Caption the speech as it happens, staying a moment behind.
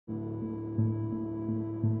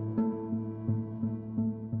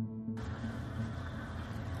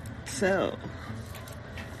So,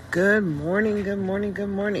 good morning, good morning, good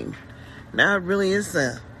morning. Now it really is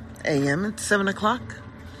the a.m. It's 7 o'clock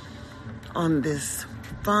on this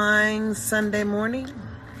fine Sunday morning.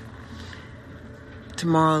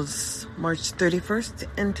 Tomorrow's March 31st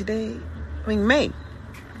and May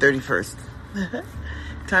 31st.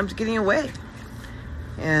 Time's getting away.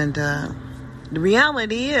 And the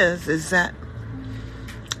reality is that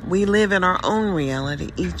we live in our own reality.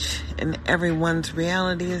 Each and everyone's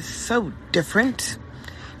reality is so different.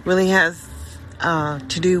 Really has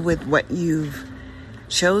to do with what you've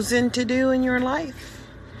chosen to do in your life.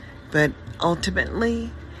 But ultimately,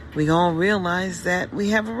 we all realize that we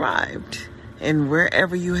have arrived. And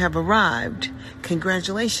wherever you have arrived,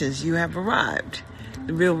 congratulations, you have arrived.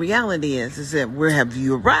 The real reality is that where have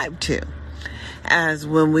you arrived to? As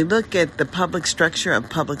when we look at the public structure of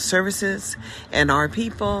public services and our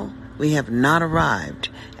people, we have not arrived,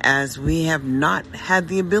 as we have not had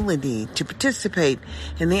the ability to participate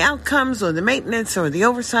in the outcomes or the maintenance or the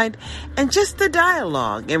oversight and just the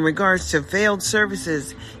dialogue in regards to failed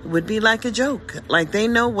services. It would be like a joke, like they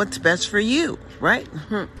know what's best for you, right?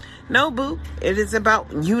 No, boo. It is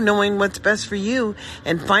about you knowing what's best for you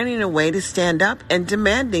and finding a way to stand up and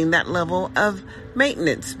demanding that level of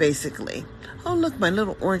maintenance, basically. Oh, look, my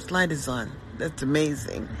little orange light is on. That's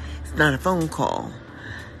amazing. It's not a phone call.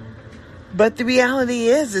 But the reality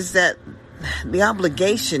is that the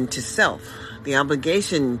obligation to self, the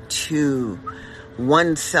obligation to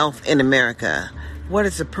oneself in America, what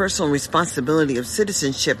is the personal responsibility of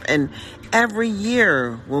citizenship? And every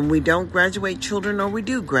year when we don't graduate children, or we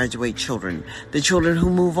do graduate children, the children who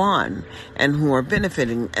move on and who are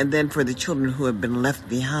benefiting, and then for the children who have been left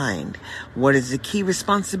behind, what is the key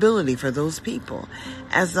responsibility for those people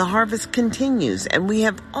as the harvest continues? And we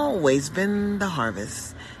have always been the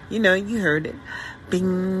harvest. You know, you heard it.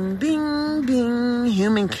 Bing, bing, bing.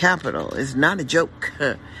 Human capital is not a joke.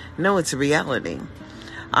 No, it's a reality.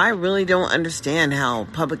 I really don't understand how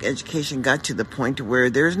public education got to the point where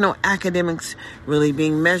there's no academics really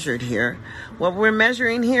being measured here. What we're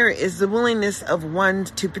measuring here is the willingness of one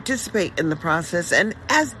to participate in the process, and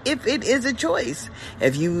as if it is a choice,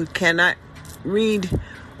 if you cannot read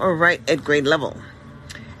or write at grade level,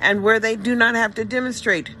 and where they do not have to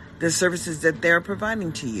demonstrate the services that they're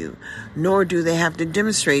providing to you, nor do they have to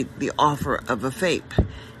demonstrate the offer of a FAPE.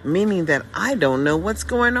 Meaning that I don't know what's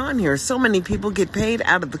going on here. So many people get paid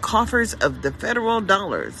out of the coffers of the federal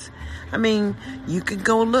dollars. I mean, you could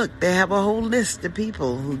go look. They have a whole list of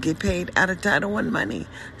people who get paid out of Title I money.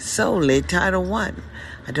 Solely Title I.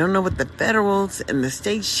 I don't know what the federals and the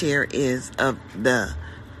state share is of the,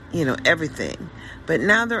 everything. But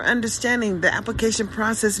now they're understanding the application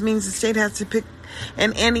process means the state has to pick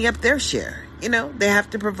and ante up their share. They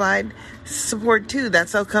have to provide support too.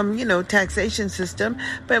 That's how come, taxation system.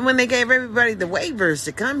 But when they gave everybody the waivers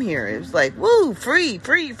to come here, it was like, woo, free,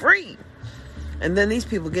 free, free. And then these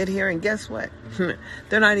people get here and guess what?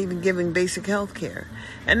 They're not even giving basic health care.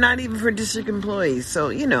 And not even for district employees. So,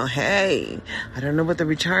 hey, I don't know what the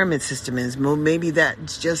retirement system is. Maybe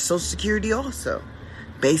that's just Social Security also.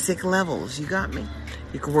 Basic levels, you got me?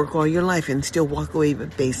 You can work all your life and still walk away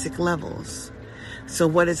with basic levels. So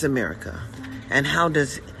what is America? And how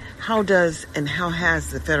has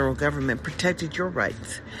the federal government protected your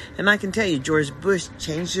rights? And I can tell you, George Bush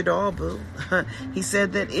changed it all, boo. He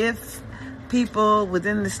said that if people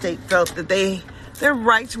within the state felt that their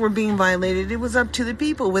rights were being violated, it was up to the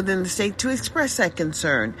people within the state to express that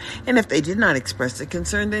concern. And if they did not express the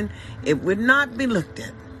concern, then it would not be looked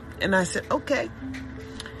at. And I said, okay.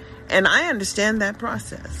 And I understand that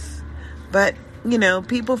process. But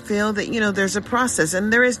people feel that, there's a process,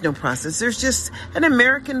 and there is no process. There's just an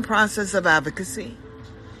American process of advocacy.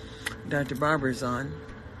 Dr. Barber's on.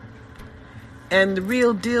 And the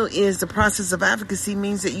real deal is the process of advocacy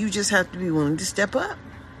means that you just have to be willing to step up.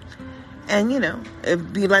 And,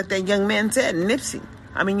 it'd be like that young man said, Nipsey.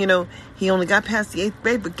 I mean, he only got past the 8th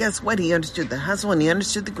grade, but guess what? He understood the hustle and he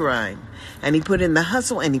understood the grind. And he put in the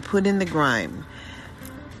hustle and he put in the grind.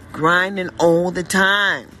 Grinding all the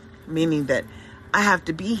time. Meaning that I have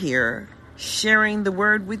to be here sharing the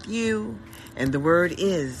word with you. And the word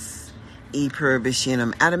is E pluribus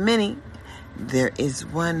unum. Out of many, there is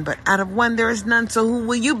one. But out of one, there is none. So who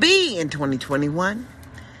will you be in 2021?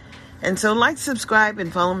 And so like, subscribe,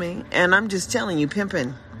 and follow me. And I'm just telling you,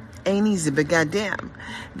 pimping ain't easy, but goddamn,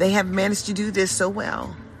 they have managed to do this so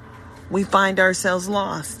well. we find ourselves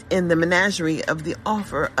lost in the menagerie of the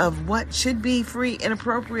offer of what should be free and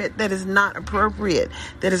appropriate that is not appropriate,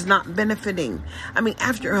 that is not benefiting. I mean,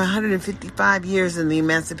 after 155 years in the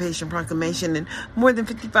Emancipation Proclamation and more than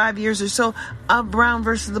 55 years or so of Brown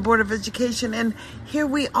versus the Board of Education, and here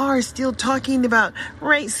we are still talking about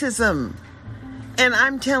racism. And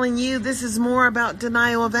I'm telling you, this is more about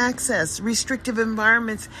denial of access, restrictive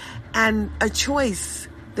environments, and a choice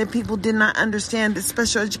that people did not understand that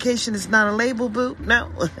special education is not a label, boo.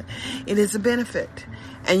 No, it is a benefit.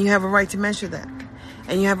 And you have a right to measure that.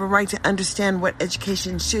 And you have a right to understand what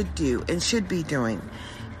education should do and should be doing.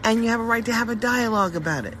 And you have a right to have a dialogue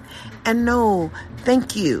about it. And no,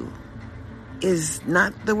 thank you is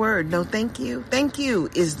not the word. No, thank you. Thank you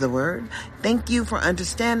is the word. Thank you for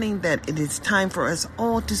understanding that it is time for us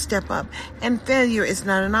all to step up, and failure is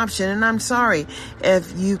not an option. And I'm sorry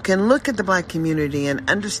if you can look at the Black community and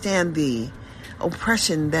understand the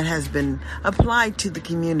oppression that has been applied to the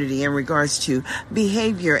community in regards to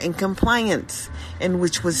behavior and compliance, and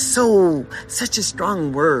which was such a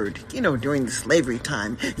strong word, during the slavery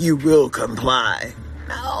time. You will comply.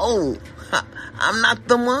 No, I'm not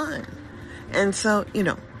the one. And so,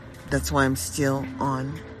 that's why I'm still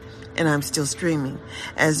on and I'm still streaming.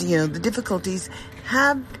 As the difficulties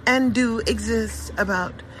have and do exist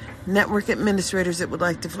about network administrators that would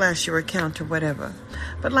like to flash your account or whatever.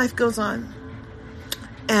 But life goes on.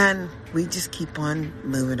 And we just keep on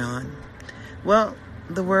moving on. Well,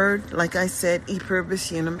 the word, like I said, e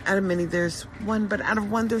pluribus unum. Out of many there's one, but out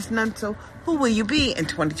of one there's none. So who will you be in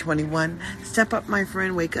 2021? Step up, my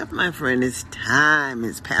friend. Wake up, my friend. It's time.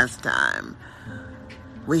 It's past time.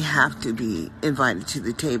 We have to be invited to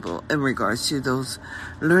the table in regards to those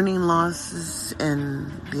learning losses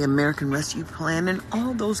and the American Rescue Plan and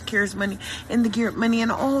all those CARES money and the GEAR money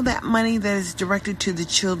and all that money that is directed to the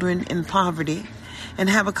children in poverty. And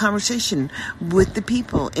have a conversation with the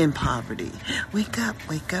people in poverty. Wake up,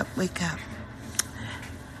 wake up, wake up.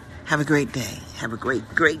 Have a great day. Have a great,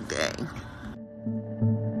 great day.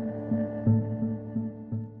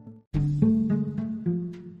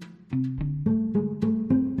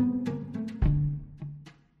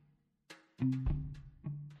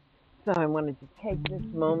 So I wanted to take this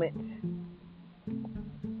moment,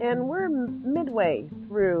 and we're midway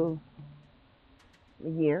through the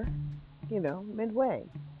year. Midway.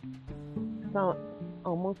 So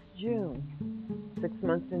almost June, 6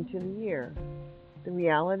 months into the year. The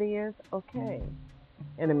reality is, okay,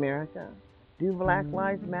 in America, do Black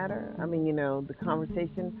Lives Matter? I mean, the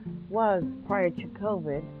conversation was prior to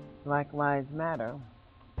COVID, Black Lives Matter.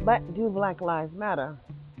 But do Black Lives Matter?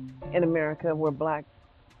 In America, where blacks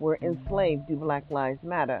were enslaved, do Black Lives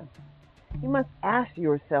Matter? You must ask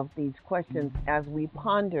yourself these questions as we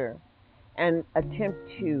ponder and attempt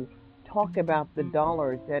to talk about the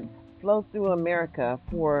dollars that flow through America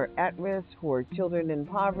for at-risk, for children in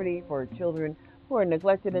poverty, for children who are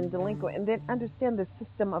neglected and delinquent, and then understand the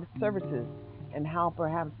system of services and how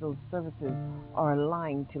perhaps those services are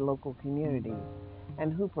aligned to local communities,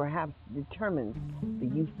 and who perhaps determines the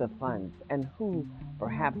use of funds, and who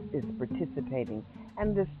perhaps is participating,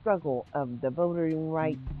 and the struggle of the voting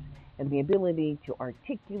rights and the ability to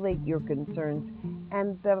articulate your concerns,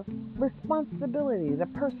 and the responsibility, the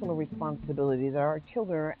personal responsibility that our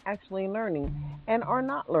children are actually learning and are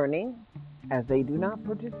not learning as they do not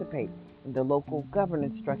participate in the local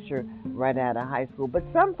governance structure right out of high school. But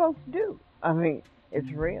some folks do. I mean,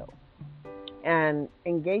 it's real. And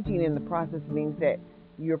engaging in the process means that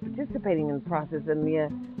you're participating in the process, and the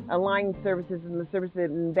aligned services and the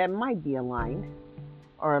services that might be aligned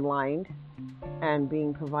are aligned and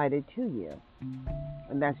being provided to you.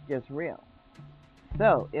 And that's just real.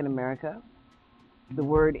 So, in America, the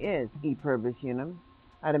word is e pluribus unum.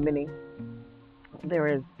 Out of many, there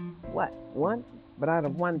is what? One? But out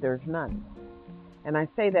of one, there's none. And I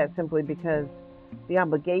say that simply because the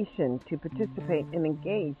obligation to participate and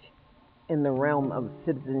engage in the realm of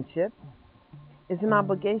citizenship is an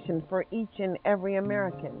obligation for each and every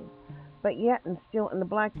American. But yet, and still in the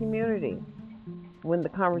Black community, when the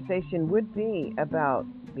conversation would be about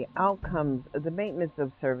the outcomes of the maintenance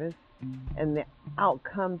of service and the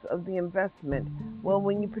outcomes of the investment, well,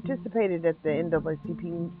 when you participated at the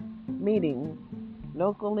NAACP meeting,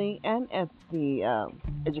 locally and at the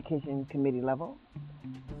education committee level,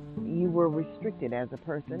 you were restricted as a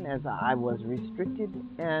person, as I was restricted,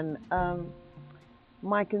 and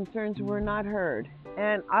my concerns were not heard.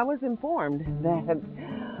 And I was informed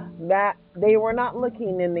that they were not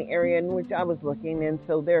looking in the area in which I was looking, and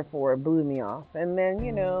so therefore it blew me off. And then,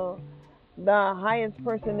 the highest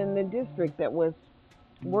person in the district that was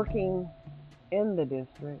working in the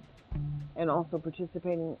district and also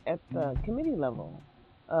participating at the committee level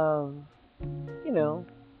of, you know,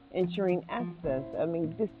 ensuring access. I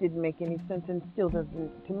mean, this didn't make any sense and still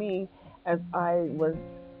doesn't to me, as I was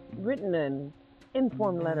written an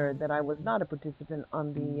informed letter that I was not a participant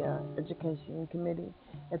on the education committee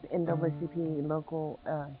at the NAACP local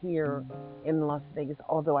here in Las Vegas,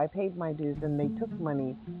 although I paid my dues and they took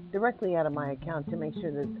money directly out of my account to make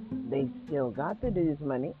sure that they still got the dues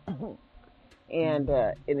money. And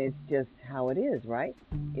it's just how it is, right?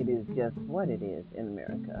 It is just what it is in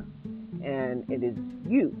America. And it is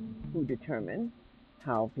you who determine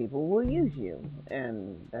how people will use you.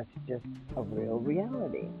 And that's just a real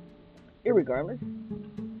reality. Irregardless,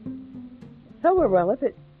 so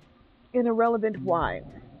irrelevant why?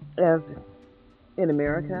 As in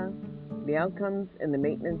America, the outcomes and the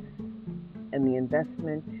maintenance and the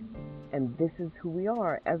investment, and this is who we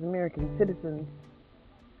are as American citizens.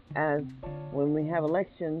 As when we have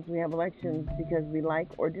elections because we like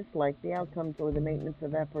or dislike the outcomes or the maintenance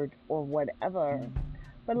of effort or whatever.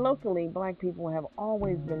 But locally, black people have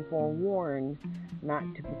always been forewarned not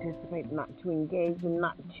to participate, not to engage, and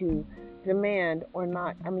not to demand or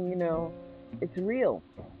not. I mean, it's real.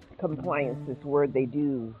 Compliance, this word they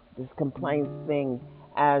do, this compliance thing,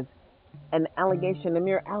 as an allegation, a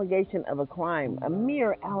mere allegation of a crime, a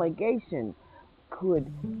mere allegation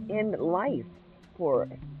could end life for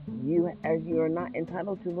you, as you are not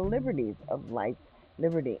entitled to the liberties of life,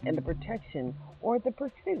 liberty, and the protection or the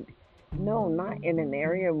pursuit. No, not in an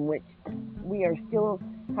area in which we are still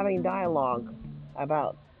having dialogue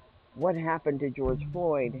about what happened to George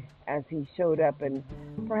Floyd as he showed up and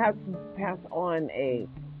perhaps passed on a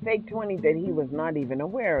fake 20 that he was not even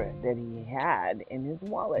aware that he had in his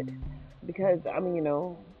wallet. Because, I mean,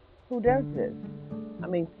 who does this? I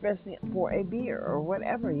mean, especially for a beer or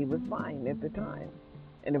whatever he was buying at the time.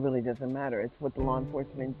 And it really doesn't matter. It's what the law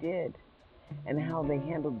enforcement did and how they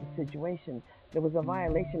handled the situation. There was a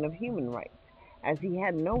violation of human rights, as he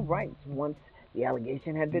had no rights once the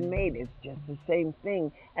allegation had been made. It's just the same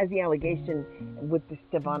thing as the allegation with the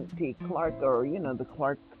Stevante Clark, or, the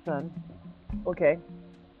Clark son. Okay.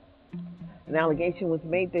 An allegation was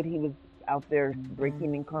made that he was out there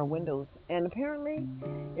breaking in car windows, and apparently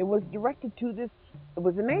it was directed to this. It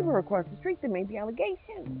was a neighbor across the street that made the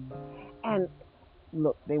allegation. And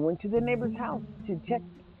look, they went to the neighbor's house to check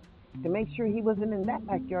to make sure he wasn't in that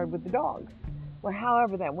backyard with the dogs. Well,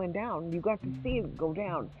 however that went down, you got to see it go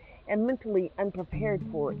down, and mentally unprepared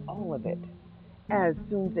for it, all of it. As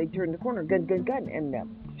soon as they turned the corner, gun, gun, gun, and the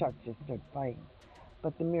shots just started fighting.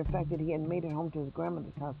 But the mere fact that he had made it home to his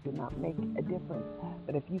grandmother's house did not make a difference.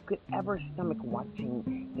 But if you could ever stomach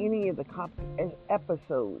watching any of the Cops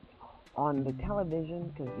episodes on the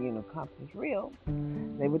television, because, Cops is real,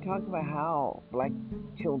 they would talk about how black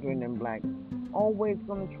children and black always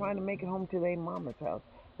going to try to make it home to their mama's house.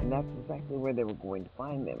 And that's exactly where they were going to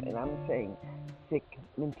find them. And I'm saying sick,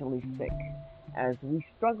 mentally sick, as we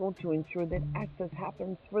struggle to ensure that access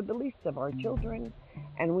happens for the least of our children,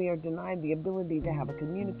 and we are denied the ability to have a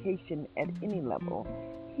communication at any level.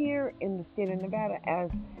 Here in the state of Nevada, as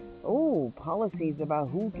policies about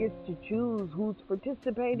who gets to choose who's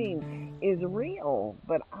participating is real,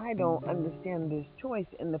 but I don't understand this choice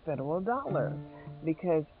in the federal dollar,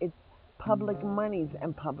 because it's public monies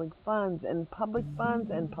and public funds, and public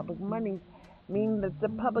funds and public monies mean that the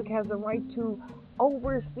public has a right to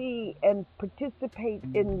oversee and participate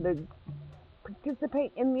in the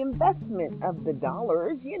investment of the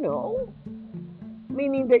dollars,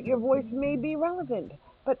 meaning that your voice may be relevant.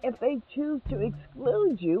 But if they choose to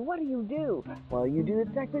exclude you, what do? Well, you do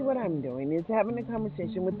exactly what I'm doing, is having a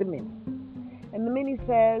conversation with the mini. And the mini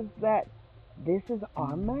says that this is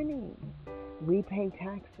our money. We pay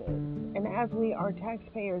taxes. And as we are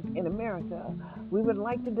taxpayers in America, we would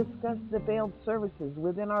like to discuss the failed services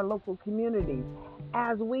within our local communities.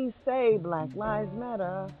 As we say, Black Lives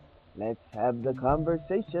Matter, let's have the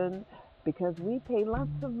conversation, because we pay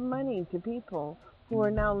lots of money to people who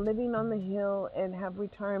are now living on the hill and have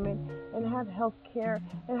retirement and have health care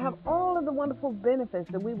and have all of the wonderful benefits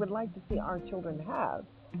that we would like to see our children have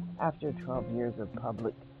after 12 years of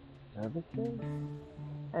public services.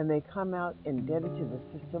 And they come out indebted to the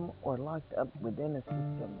system or locked up within a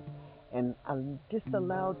system and are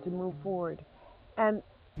disallowed to move forward. And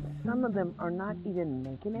some of them are not even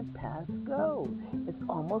making it past go. It's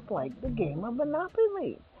almost like the game of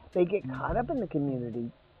Monopoly. They get caught up in the community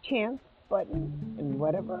chance button and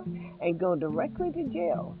whatever and go directly to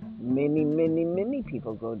jail. Many, many, many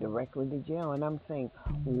people go directly to jail. And I'm saying,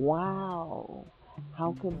 wow,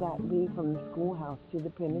 how could that be from the schoolhouse to the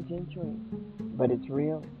penitentiary? But it's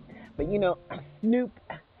real. But Snoop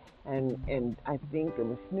and I think it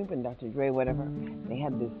was Snoop and Dr. Dre, whatever. They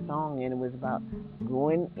had this song, and it was about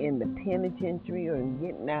going in the penitentiary or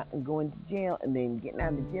getting out and going to jail, and then getting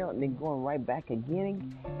out of jail, and then going right back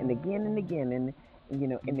again and again and again,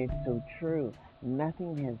 and it's so true.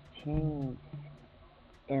 Nothing has changed,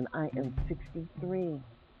 and I am 63.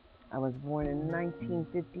 I was born in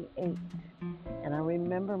 1958, and I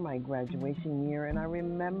remember my graduation year, and I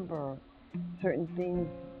remember certain things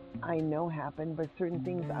I know happened, but certain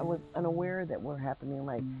things I was unaware that were happening,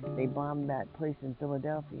 like they bombed that place in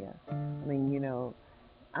Philadelphia.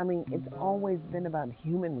 It's always been about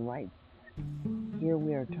human rights. Here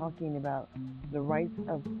we are talking about the rights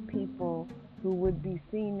of people who would be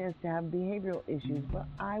seen as to have behavioral issues, but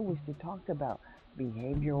I wish to talk about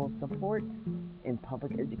behavioral support in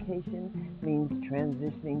public education means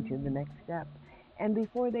transitioning to the next step. And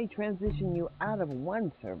before they transition you out of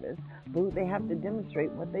one service, boo, they have to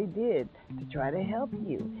demonstrate what they did to try to help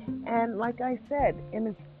you. And like I said, in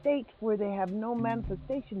a state where they have no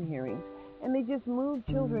manifestation hearings and they just move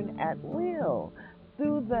children at will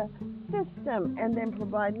through the system and then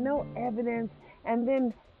provide no evidence and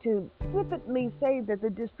then to flippantly say that the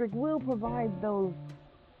district will provide those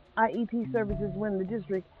IEP services when the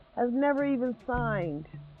district has never even signed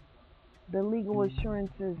the legal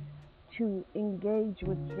assurances to engage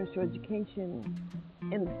with special education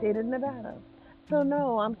in the state of Nevada. So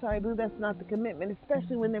no, I'm sorry, Boo, that's not the commitment,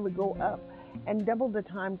 especially when they would go up and double the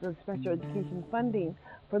times of special education funding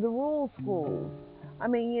for the rural schools.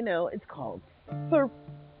 It's called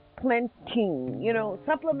supplementing.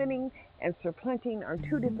 Supplementing and supplementing are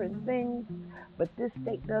two different things, but this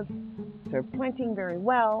state does supplementing very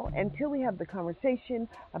well until we have the conversation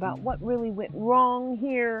about what really went wrong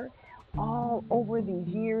here all over these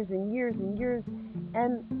years and years and years.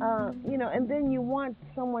 And then you want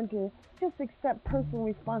someone to just accept personal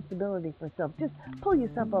responsibility for self. Just pull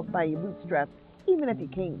yourself up by your bootstraps, even if you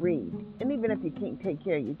can't read, and even if you can't take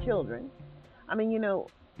care of your children.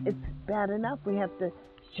 It's bad enough we have to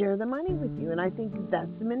share the money with you, and I think that's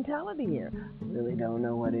the mentality here. I really don't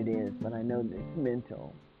know what it is, but I know it's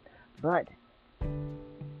mental. But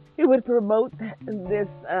it would promote this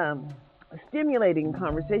stimulating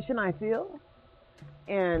conversation, I feel.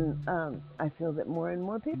 And I feel that more and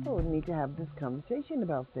more people need to have this conversation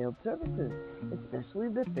about failed services, especially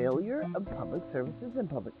the failure of public services and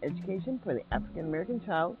public education for the African American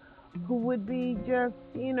child who would be just,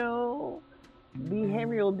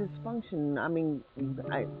 behavioral dysfunction.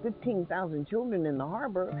 15,000 children in the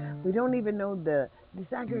harbor. We don't even know the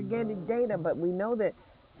disaggregated data, but we know that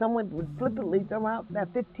someone would flippantly throw out that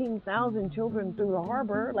 15,000 children through the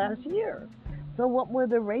harbor last year. So what were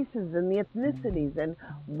the races and the ethnicities, and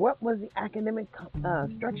what was the academic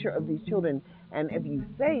structure of these children? And if you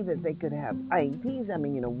say that they could have IEPs,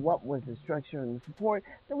 what was the structure and the support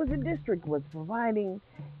that was the district was providing,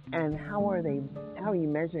 and how are you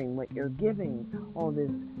measuring what you're giving? All this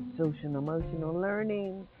social and emotional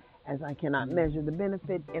learning, as I cannot measure the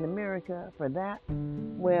benefit in America for that.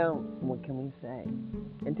 Well, what can we say?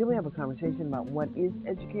 Until we have a conversation about what is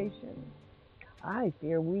education, I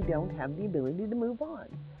fear we don't have the ability to move on.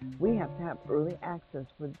 We have to have early access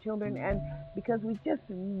for the children, and because we just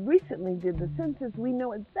recently did the census, we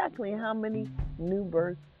know exactly how many new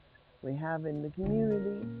births we have in the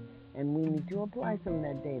community, and we need to apply some of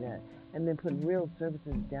that data and then put real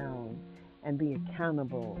services down and be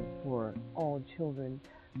accountable for all children,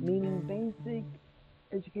 meaning basic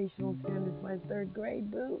educational standards by third grade,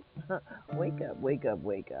 boo. Wake up, wake up,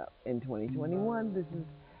 wake up. In 2021, this is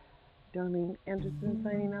Darlene Anderson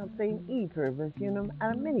signing out saying, E pluribus unum,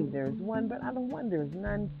 out of many there is one, but out of one there is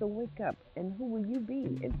none, so wake up. And who will you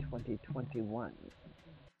be in 2021?